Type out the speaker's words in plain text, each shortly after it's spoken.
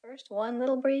First one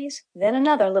little breeze, then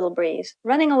another little breeze,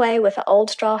 running away with the old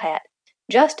straw hat,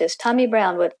 just as Tommy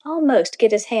Brown would almost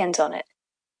get his hands on it.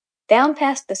 Down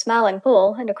past the Smiling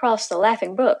Pool and across the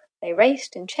Laughing Brook they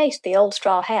raced and chased the old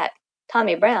straw hat,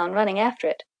 Tommy Brown running after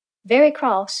it, very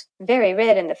cross, very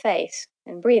red in the face,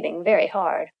 and breathing very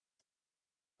hard.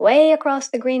 Way across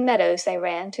the Green Meadows they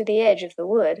ran to the edge of the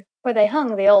wood, where they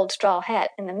hung the old straw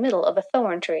hat in the middle of a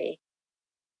thorn tree.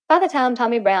 By the time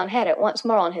Tommy Brown had it once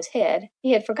more on his head,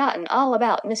 he had forgotten all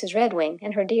about Mrs. Redwing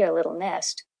and her dear little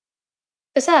nest.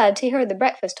 Besides, he heard the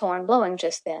breakfast horn blowing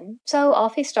just then, so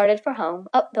off he started for home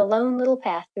up the Lone Little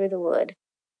Path through the wood.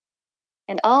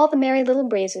 And all the Merry Little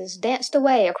Breezes danced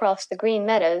away across the Green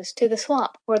Meadows to the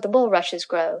swamp where the bulrushes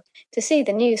grow, to see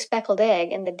the new speckled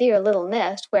egg in the dear little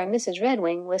nest where Mrs.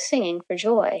 Redwing was singing for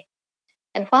joy.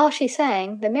 And while she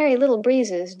sang, the Merry Little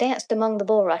Breezes danced among the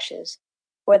bulrushes,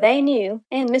 for they knew,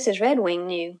 and Mrs. Redwing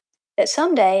knew, that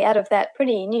some day out of that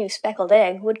pretty new speckled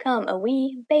egg would come a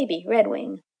wee baby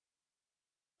Redwing.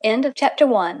 End of Chapter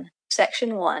 1,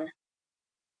 Section 1.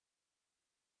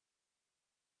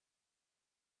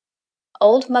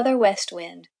 Old Mother West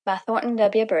Wind by Thornton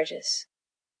W. Burgess.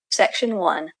 Section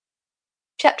 1.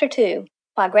 Chapter 2,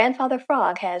 Why Grandfather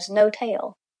Frog Has No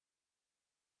Tail.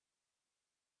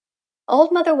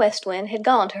 Old Mother West Wind had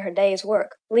gone to her day's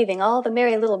work, leaving all the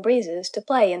Merry Little Breezes to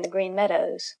play in the Green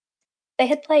Meadows. They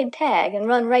had played tag and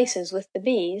run races with the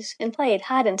bees and played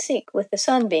hide-and-seek with the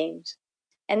sunbeams,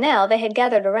 and now they had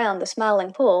gathered around the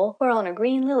Smiling Pool where on a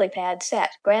green lily pad sat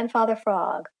Grandfather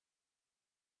Frog.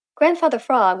 Grandfather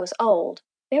Frog was old,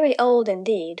 very old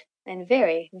indeed, and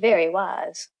very, very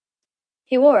wise.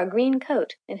 He wore a green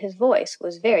coat and his voice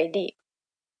was very deep.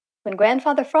 When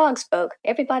Grandfather Frog spoke,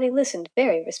 everybody listened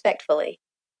very respectfully.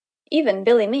 Even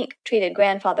Billy Mink treated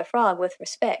Grandfather Frog with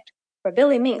respect, for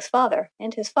Billy Mink's father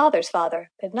and his father's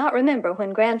father could not remember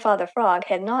when Grandfather Frog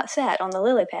had not sat on the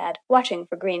lily pad watching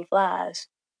for green flies.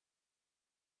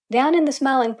 Down in the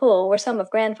Smiling Pool were some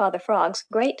of Grandfather Frog's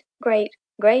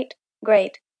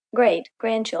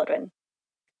great-grandchildren.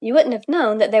 You wouldn't have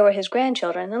known that they were his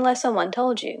grandchildren unless someone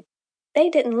told you. They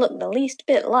didn't look the least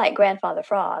bit like Grandfather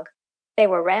Frog. They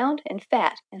were round and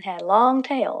fat and had long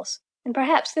tails, and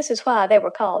perhaps this is why they were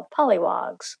called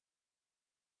pollywogs.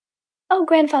 "Oh,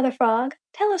 Grandfather Frog,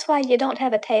 tell us why you don't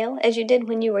have a tail as you did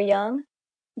when you were young,"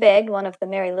 begged one of the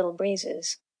Merry Little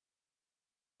Breezes.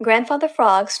 Grandfather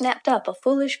Frog snapped up a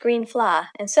foolish green fly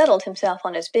and settled himself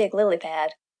on his big lily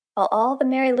pad, while all the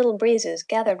Merry Little Breezes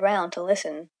gathered round to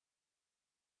listen.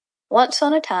 "Once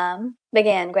on a time,"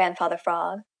 began Grandfather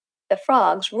Frog, "the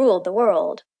frogs ruled the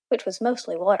world, which was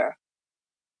mostly water.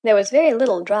 There was very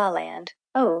little dry land,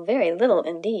 oh, very little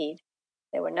indeed.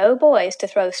 There were no boys to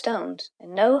throw stones,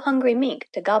 and no hungry mink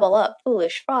to gobble up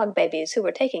foolish frog babies who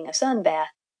were taking a sun bath."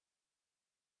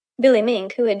 Billy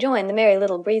Mink, who had joined the Merry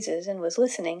Little Breezes and was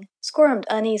listening, squirmed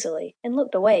uneasily and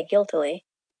looked away guiltily.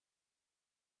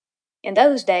 "In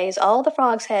those days all the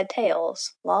frogs had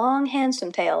tails, long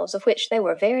handsome tails of which they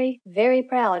were very, very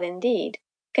proud indeed,"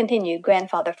 continued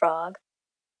Grandfather Frog.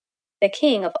 "The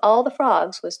king of all the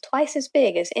frogs was twice as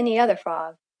big as any other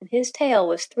frog, and his tail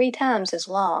was 3 times as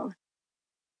long.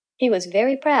 He was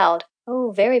very proud,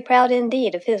 oh, very proud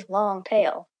indeed of his long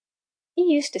tail.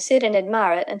 He used to sit and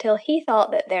admire it until he thought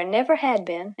that there never had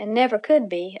been and never could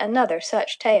be another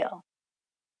such tail.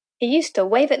 He used to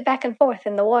wave it back and forth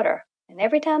in the water, and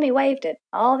every time he waved it,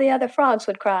 all the other frogs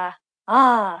would cry,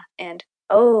 'Ah!' and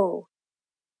 'Oh!'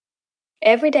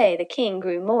 Every day the king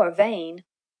grew more vain.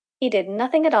 He did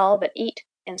nothing at all but eat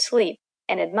and sleep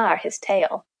and admire his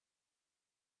tail.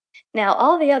 Now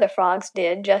all the other frogs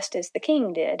did just as the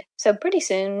king did, so pretty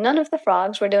soon none of the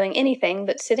frogs were doing anything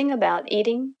but sitting about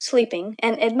eating, sleeping,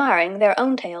 and admiring their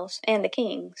own tails and the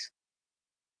king's.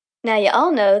 Now you all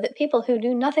know that people who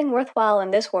do nothing worth while in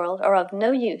this world are of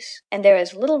no use, and there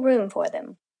is little room for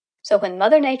them. So when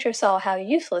Mother Nature saw how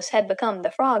useless had become the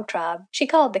frog tribe, she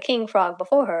called the King Frog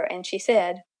before her, and she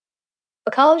said,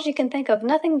 'Because you can think of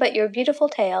nothing but your beautiful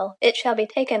tail, it shall be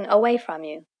taken away from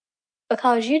you.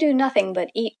 Because you do nothing but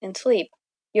eat and sleep,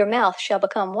 your mouth shall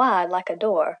become wide like a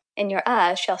door, and your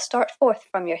eyes shall start forth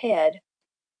from your head.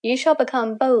 You shall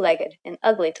become bow-legged and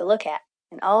ugly to look at,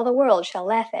 and all the world shall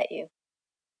laugh at you.'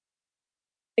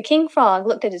 The King Frog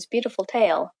looked at his beautiful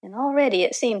tail, and already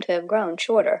it seemed to have grown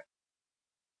shorter.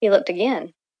 He looked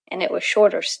again, and it was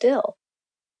shorter still.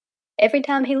 Every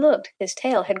time he looked, his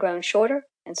tail had grown shorter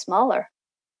and smaller.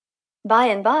 By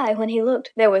and by, when he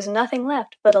looked, there was nothing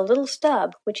left but a little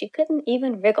stub which he couldn't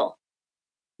even wriggle.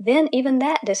 Then even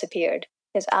that disappeared,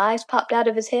 his eyes popped out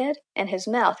of his head, and his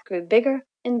mouth grew bigger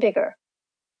and bigger.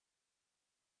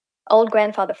 Old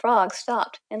Grandfather Frog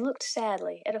stopped and looked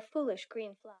sadly at a foolish green fly.